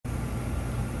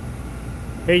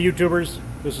Hey YouTubers,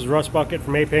 this is Russ Bucket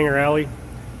from Ape Hanger Alley.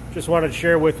 Just wanted to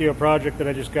share with you a project that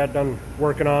I just got done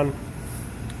working on.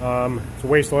 It's a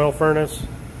waste oil furnace.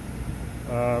 It's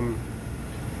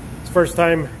the first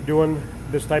time doing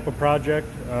this type of project,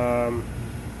 and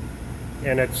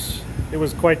it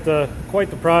was quite the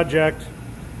project.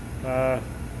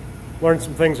 Learned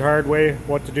some things the hard way,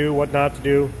 what to do, what not to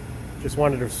do. Just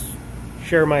wanted to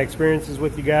share my experiences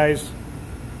with you guys.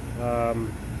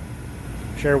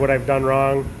 Share what I've done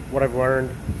wrong, what I've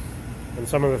learned, and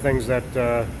some of the things that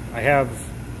I have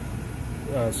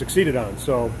succeeded on.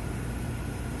 So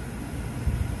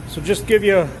just give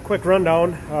you a quick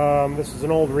rundown. This is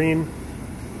an old Reen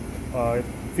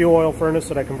fuel oil furnace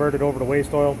that I converted over to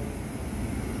waste oil.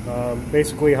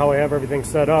 Basically how I have everything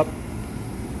set up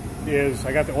is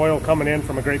I got the oil coming in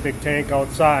from a great big tank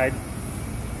outside,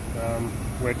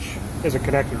 which isn't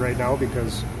connected right now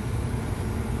because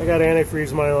I got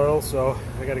antifreeze in my oil, so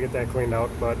I got to get that cleaned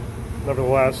out. But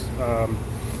nevertheless,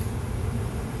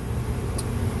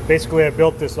 basically I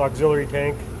built this auxiliary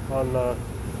tank on the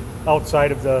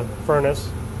outside of the furnace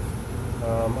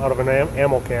out of an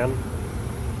ammo can.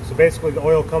 So basically the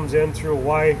oil comes in through a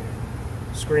Y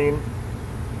screen,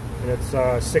 and it's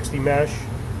 60 mesh,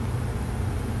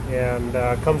 and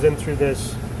comes in through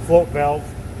this float valve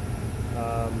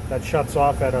that shuts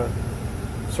off at a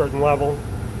certain level.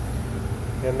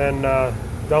 And then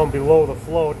down below the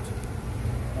float,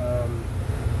 I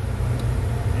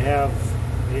have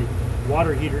a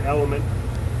water heater element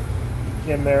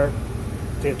in there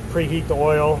to preheat the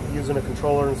oil using a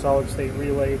controller and solid state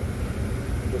relay.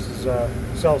 This is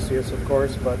Celsius, of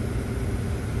course, but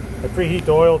I preheat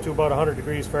the oil to about 100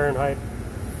 degrees Fahrenheit.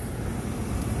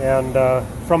 And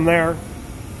from there,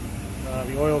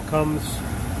 the oil comes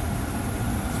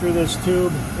through this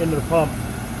tube into the pump.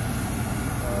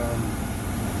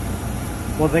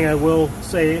 One thing I will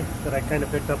say that I kind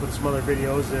of picked up in some other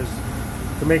videos is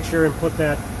to make sure and put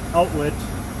that outlet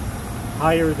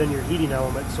higher than your heating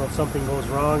element, so if something goes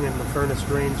wrong and the furnace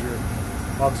drains your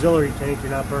auxiliary tank,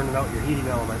 you're not burning out your heating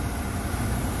element.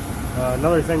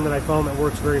 Another thing that I found that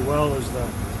works very well is the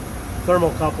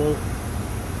thermocouple.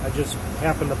 I just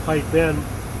happen to pipe in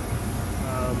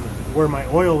where my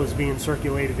oil is being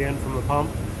circulated in from the pump,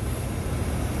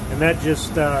 and that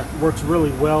just works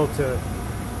really well to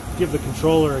give the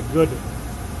controller a good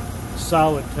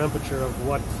solid temperature of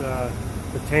what the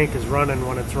tank is running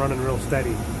when it's running real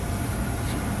steady.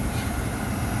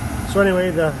 So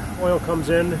anyway, the oil comes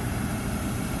in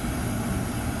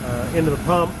into the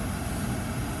pump,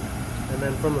 and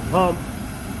then from the pump,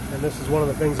 and this is one of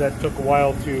the things that took a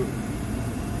while to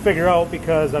figure out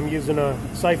because I'm using a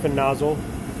siphon nozzle,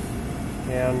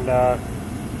 and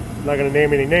I'm not going to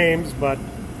name any names, but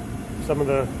some of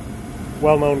the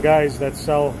well-known guys that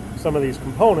sell some of these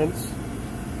components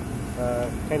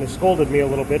kind of scolded me a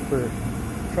little bit for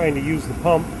trying to use the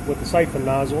pump with the siphon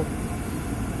nozzle.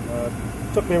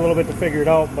 Took me a little bit to figure it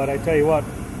out, but I tell you what,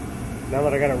 now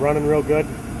that I got it running real good,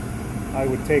 I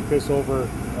would take this over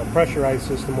a pressurized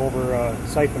system over a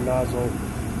siphon nozzle,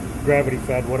 gravity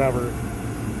fed, whatever,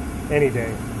 any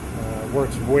day.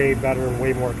 Works way better and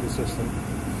way more consistent.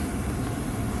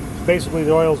 So basically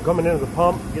the oil's coming into the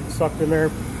pump, getting sucked in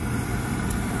there.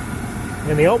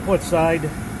 And the output side,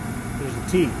 there's a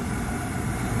T.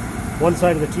 One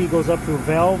side of the T goes up to a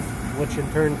valve, which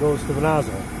in turn goes to the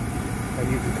nozzle.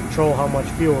 And you can control how much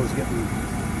fuel is getting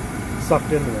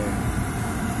sucked into there.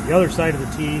 The other side of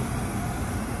the T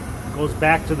goes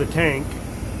back to the tank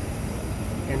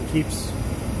and keeps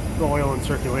the oil in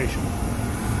circulation.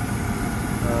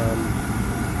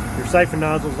 Your siphon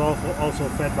nozzle is also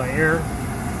fed by air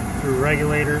through a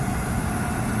regulator.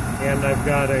 And I've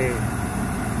got a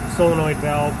solenoid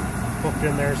valve hooked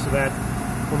in there so that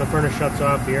when the furnace shuts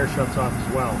off, the air shuts off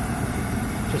as well,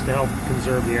 just to help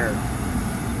conserve the air.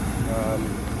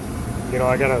 You know,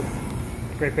 I got a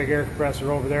great big air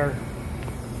compressor over there,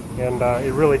 and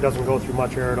it really doesn't go through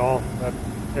much air at all. That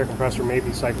air compressor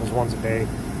maybe cycles once a day.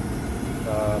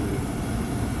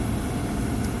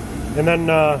 And then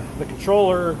the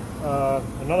controller,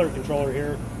 another controller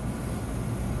here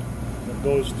that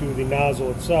goes to the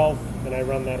nozzle itself, and I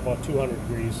run that about 200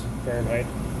 degrees Fahrenheit.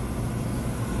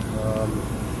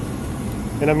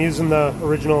 And I'm using the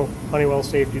original Honeywell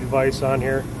safety device on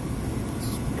here.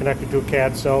 It's connected to a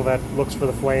CAD cell that looks for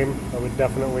the flame. I would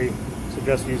definitely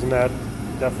suggest using that.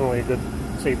 Definitely a good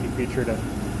safety feature to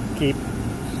keep.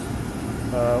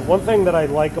 One thing that I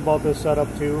like about this setup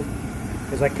too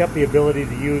is I kept the ability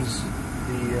to use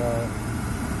the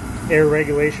air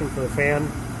regulation for the fan.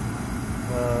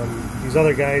 These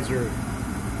other guys are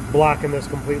blocking this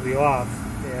completely off,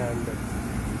 and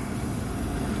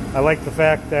I like the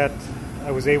fact that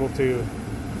I was able to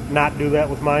not do that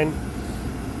with mine,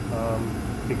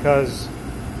 because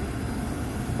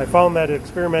I found that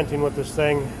experimenting with this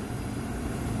thing,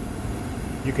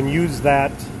 you can use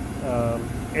that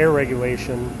air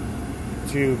regulation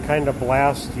to kind of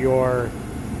blast your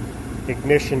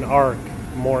ignition arc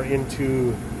more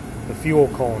into the fuel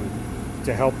cone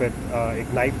to help it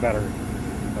ignite better.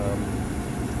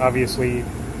 Obviously,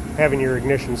 having your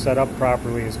ignition set up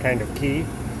properly is kind of key,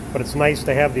 but it's nice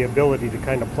to have the ability to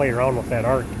kind of play around with that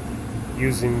arc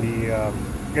using the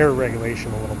air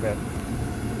regulation a little bit.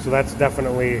 So that's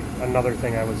definitely another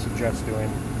thing I would suggest doing.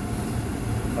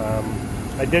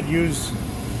 I did use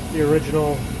the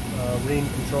original Reen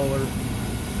controller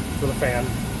for the fan.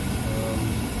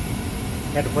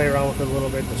 Had to play around with it a little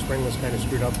bit. The spring was kind of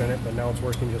screwed up in it, but now it's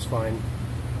working just fine.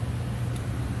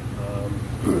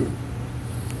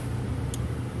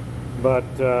 But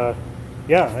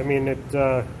yeah, I mean,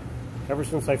 ever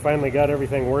since I finally got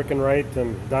everything working right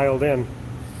and dialed in,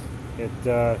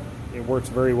 it works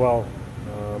very well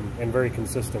and very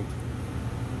consistent.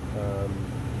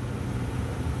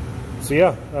 So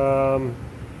yeah,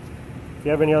 if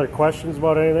you have any other questions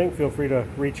about anything, feel free to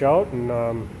reach out.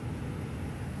 And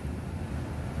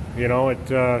you know,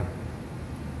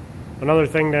 another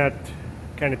thing that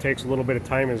kind of takes a little bit of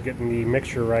time is getting the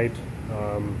mixture right.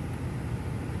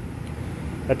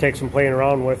 That takes some playing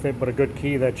around with it, but a good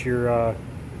key that you're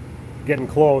getting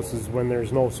close is when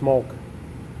there's no smoke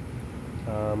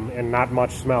and not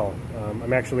much smell.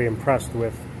 I'm actually impressed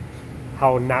with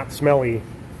how not smelly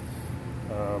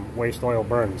waste oil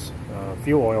burns.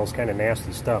 Fuel oil is kind of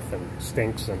nasty stuff and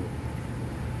stinks, and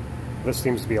this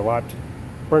seems to be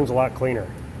burns a lot cleaner.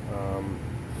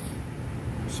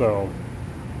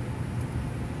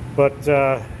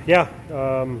 Yeah,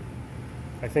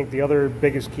 I think the other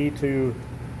biggest key to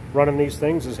running these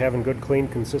things is having good, clean,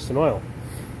 consistent oil.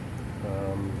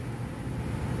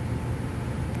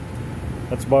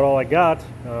 That's about all I got.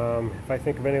 If I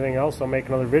think of anything else, I'll make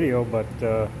another video, but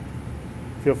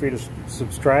feel free to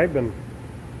subscribe and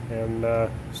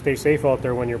stay safe out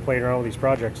there when you're playing around with these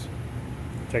projects.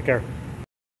 Take care.